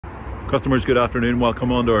Customers, good afternoon.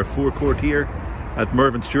 Welcome on to our forecourt here at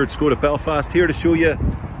Mervyn Stewart Skoda Belfast. Here to show you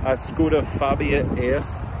a Skoda Fabia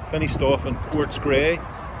S, finished off in quartz grey.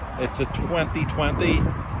 It's a 2020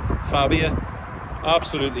 Fabia,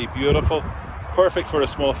 absolutely beautiful, perfect for a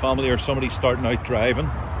small family or somebody starting out driving.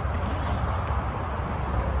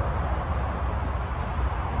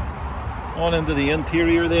 On into the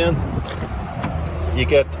interior then, you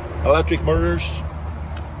get electric mirrors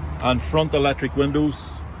and front electric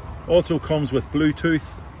windows. Also comes with Bluetooth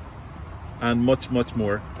and much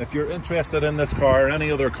more. If you're interested in this car or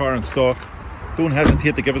any other car in stock, don't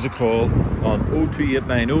hesitate to give us a call on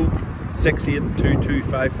 02890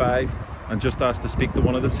 682255 and just ask to speak to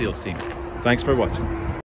one of the sales team. Thanks for watching.